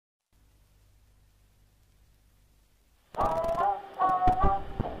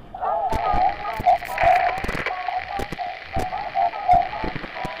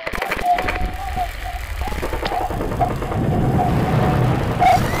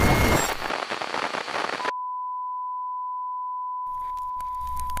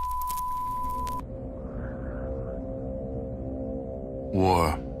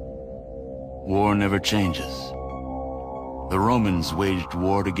never changes. The Romans waged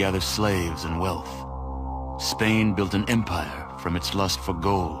war to gather slaves and wealth. Spain built an empire from its lust for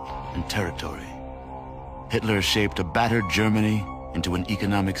gold and territory. Hitler shaped a battered Germany into an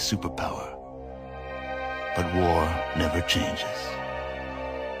economic superpower. But war never changes.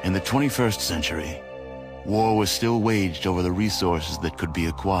 In the 21st century, war was still waged over the resources that could be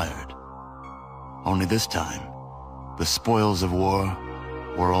acquired. Only this time, the spoils of war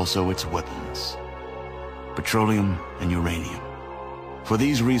were also its weapons: petroleum and uranium. For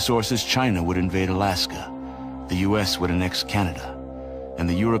these resources, China would invade Alaska, the US would annex Canada, and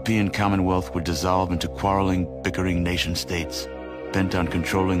the European Commonwealth would dissolve into quarreling, bickering nation-states bent on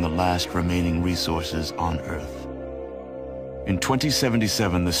controlling the last remaining resources on Earth. In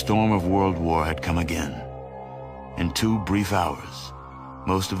 2077, the storm of World War had come again. In 2 brief hours,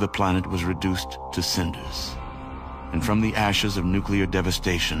 most of the planet was reduced to cinders. And from the ashes of nuclear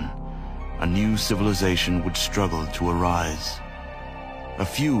devastation, a new civilization would struggle to arise. A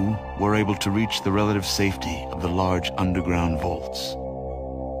few were able to reach the relative safety of the large underground vaults.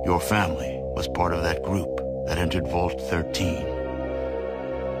 Your family was part of that group that entered Vault 13.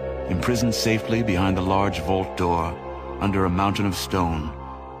 Imprisoned safely behind the large vault door, under a mountain of stone,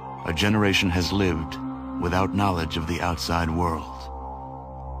 a generation has lived without knowledge of the outside world.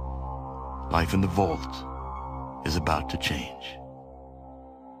 Life in the vault is about to change.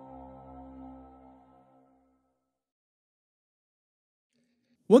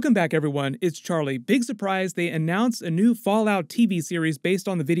 Welcome back, everyone. It's Charlie. Big surprise, they announced a new Fallout TV series based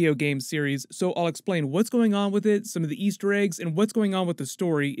on the video game series, so I'll explain what's going on with it, some of the Easter eggs, and what's going on with the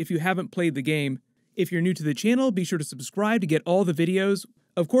story if you haven't played the game. If you're new to the channel, be sure to subscribe to get all the videos.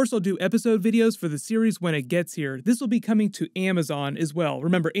 Of course, I'll do episode videos for the series when it gets here. This will be coming to Amazon as well.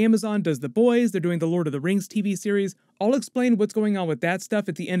 Remember, Amazon does The Boys, they're doing the Lord of the Rings TV series. I'll explain what's going on with that stuff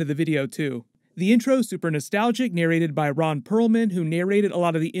at the end of the video too. The intro, super nostalgic, narrated by Ron Perlman, who narrated a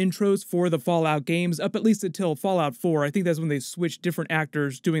lot of the intros for the Fallout games, up at least until Fallout 4. I think that's when they switched different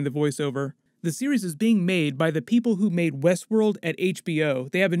actors doing the voiceover. The series is being made by the people who made Westworld at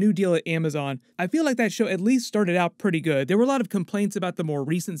HBO. They have a new deal at Amazon. I feel like that show at least started out pretty good. There were a lot of complaints about the more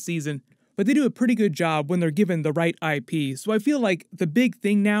recent season, but they do a pretty good job when they're given the right IP. So I feel like the big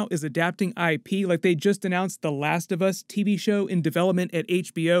thing now is adapting IP, like they just announced the Last of Us TV show in development at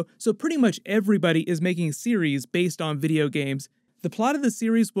HBO, so pretty much everybody is making series based on video games. The plot of the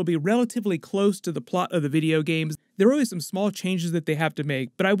series will be relatively close to the plot of the video games. There are always some small changes that they have to make,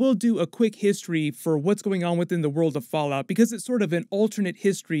 but I will do a quick history for what's going on within the world of Fallout because it's sort of an alternate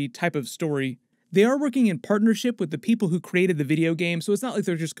history type of story. They are working in partnership with the people who created the video game, so it's not like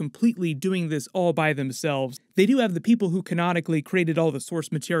they're just completely doing this all by themselves. They do have the people who canonically created all the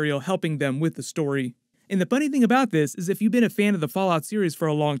source material helping them with the story. And the funny thing about this is if you've been a fan of the Fallout series for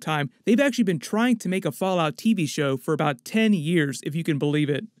a long time, they've actually been trying to make a Fallout TV show for about 10 years, if you can believe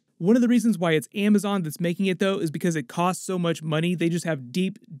it. One of the reasons why it's Amazon that's making it though is because it costs so much money, they just have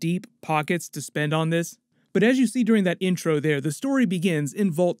deep, deep pockets to spend on this. But as you see during that intro there, the story begins in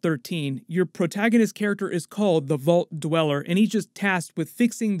Vault 13. Your protagonist character is called the Vault Dweller, and he's just tasked with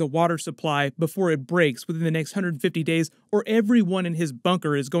fixing the water supply before it breaks within the next 150 days, or everyone in his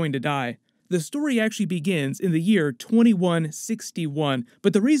bunker is going to die. The story actually begins in the year 2161,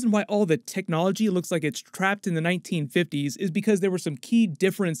 but the reason why all the technology looks like it's trapped in the 1950s is because there were some key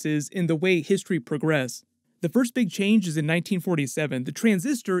differences in the way history progressed. The first big change is in 1947. The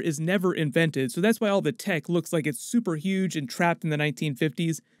transistor is never invented, so that's why all the tech looks like it's super huge and trapped in the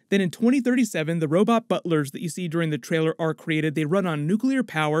 1950s. Then in 2037, the robot butlers that you see during the trailer are created. They run on nuclear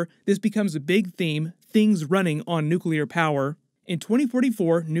power. This becomes a big theme, things running on nuclear power. In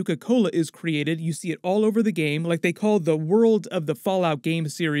 2044, Nuka-Cola is created. You see it all over the game, like they call the world of the Fallout game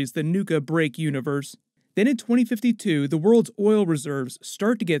series the Nuka Break universe. Then in 2052, the world's oil reserves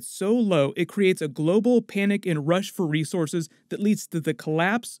start to get so low it creates a global panic and rush for resources that leads to the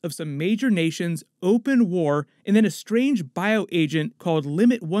collapse of some major nations, open war, and then a strange bioagent called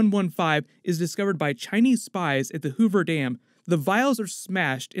Limit 115 is discovered by Chinese spies at the Hoover Dam. The vials are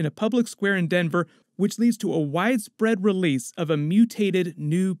smashed in a public square in Denver, which leads to a widespread release of a mutated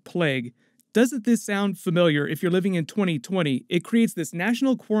new plague. Doesn't this sound familiar if you're living in 2020? It creates this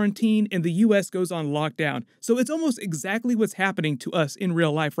national quarantine and the US goes on lockdown. So it's almost exactly what's happening to us in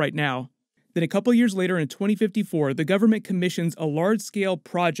real life right now. Then a couple years later in 2054, the government commissions a large-scale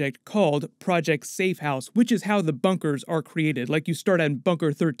project called Project Safe House, which is how the bunkers are created, like you start at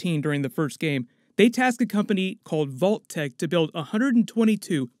Bunker 13 during the first game. They task a company called Vault Tech to build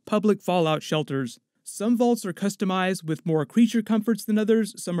 122 public Fallout shelters. Some vaults are customized with more creature comforts than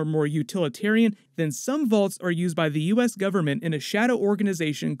others, some are more utilitarian, then some vaults are used by the US government in a shadow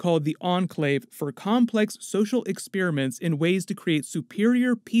organization called the Enclave for complex social experiments in ways to create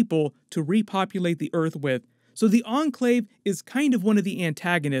superior people to repopulate the Earth with. So the Enclave is kind of one of the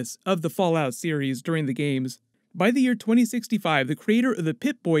antagonists of the Fallout series during the games. By the year 2065, the creator of the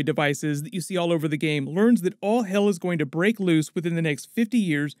Pip-Boy devices that you see all over the game learns that all hell is going to break loose within the next 50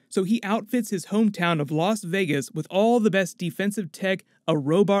 years, so he outfits his hometown of Las Vegas with all the best defensive tech, a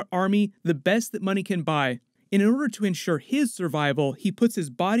robot army, the best that money can buy. And in order to ensure his survival, he puts his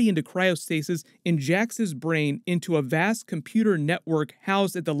body into cryostasis, injects his brain into a vast computer network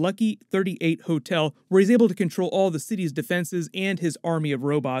housed at the Lucky 38 Hotel, where he's able to control all the city's defenses and his army of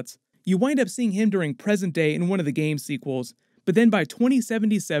robots. You wind up seeing him during present day in one of the game sequels. But then by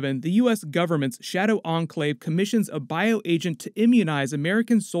 2077, the US government's Shadow Enclave commissions a bioagent to immunize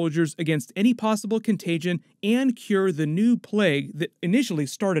American soldiers against any possible contagion and cure the new plague that initially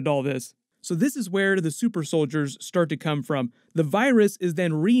started all this. So this is where the super soldiers start to come from. The virus is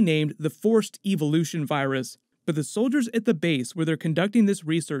then renamed the Forced Evolution Virus. But the soldiers at the base where they're conducting this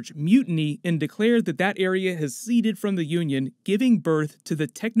research mutiny and declare that that area has seceded from the Union, giving birth to the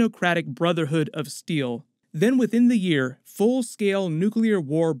Technocratic Brotherhood of Steel. Then within the year, full-scale nuclear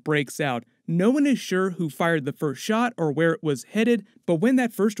war breaks out. No one is sure who fired the first shot or where it was headed, but when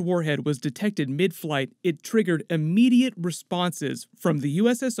that first warhead was detected mid-flight, it triggered immediate responses from the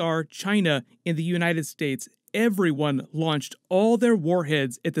USSR, China, and the United States. Everyone launched all their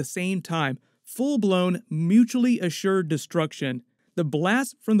warheads at the same time. Full-blown, mutually assured destruction. The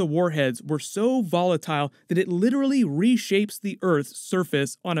blasts from the warheads were so volatile that it literally reshapes the Earth's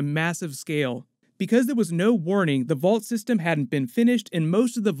surface on a massive scale. Because there was no warning, the vault system hadn't been finished, and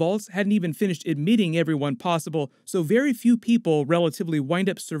most of the vaults hadn't even finished admitting everyone possible, so very few people relatively wind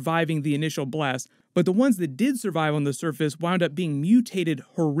up surviving the initial blast. But the ones that did survive on the surface wound up being mutated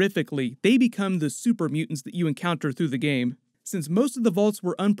horrifically. They become the super mutants that you encounter through the game. Since most of the vaults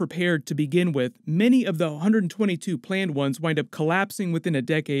were unprepared to begin with, many of the 122 planned ones wind up collapsing within a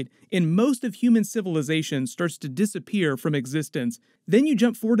decade, and most of human civilization starts to disappear from existence. Then you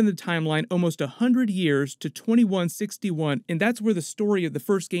jump forward in the timeline almost 100 years to 2161, and that's where the story of the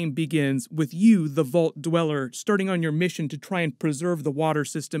first game begins, with you, the Vault Dweller, starting on your mission to try and preserve the water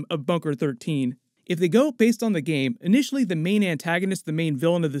system of Bunker 13. If they go based on the game, initially the main antagonist, the main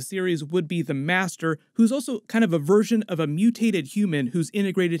villain of the series would be the Master, who's also kind of a version of a mutated human who's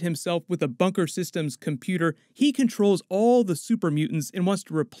integrated himself with a bunker system's computer. He controls all the super mutants and wants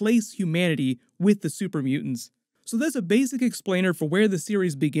to replace humanity with the super mutants. So that's a basic explainer for where the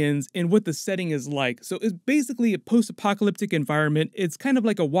series begins and what the setting is like. So it's basically a post-apocalyptic environment. It's kind of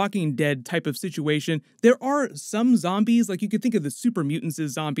like a Walking Dead type of situation. There are some zombies, like you could think of the super mutants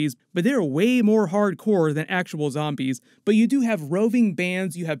as zombies, but they're way more hardcore than actual zombies. But you do have roving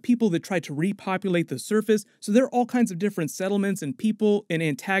bands, you have people that try to repopulate the surface, so there are all kinds of different settlements and people and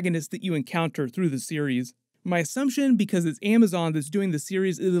antagonists that you encounter through the series. My assumption, because it's Amazon that's doing the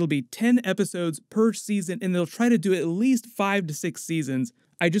series, is it'll be 10 episodes per season, and they'll try to do at least 5 to 6 seasons.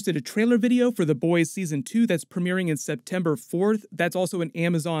 I just did a trailer video for The Boys Season 2 that's premiering in September 4th. That's also an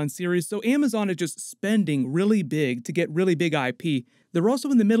Amazon series, so Amazon is just spending really big to get really big IP. They're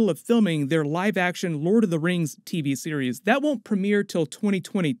also in the middle of filming their live-action Lord of the Rings TV series. That won't premiere till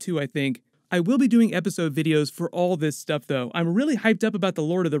 2022, I think. I will be doing episode videos for all this stuff though. I'm really hyped up about the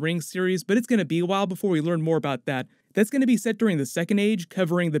Lord of the Rings series, but it's going to be a while before we learn more about that. That's going to be set during the Second Age,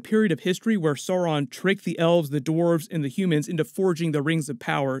 covering the period of history where Sauron tricked the elves, the dwarves, and the humans into forging the Rings of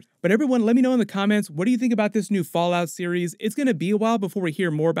Power. But everyone, let me know in the comments, what do you think about this new Fallout series? It's going to be a while before we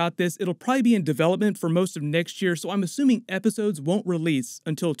hear more about this. It'll probably be in development for most of next year, so I'm assuming episodes won't release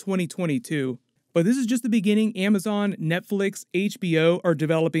until 2022. But this is just the beginning. Amazon, Netflix, HBO are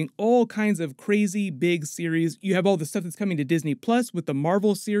developing all kinds of crazy big series. You have all the stuff that's coming to Disney Plus with the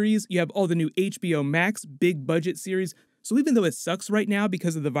Marvel series. You have all the new HBO Max big budget series. So even though it sucks right now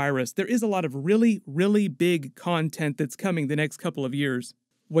because of the virus, there is a lot of really, really big content that's coming the next couple of years.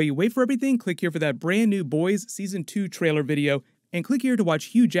 While you wait for everything, click here for that brand new Boys Season 2 trailer video, and click here to watch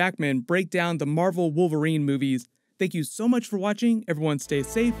Hugh Jackman break down the Marvel Wolverine movies. Thank you so much for watching. Everyone stay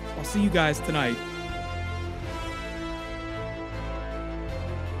safe. I'll see you guys tonight.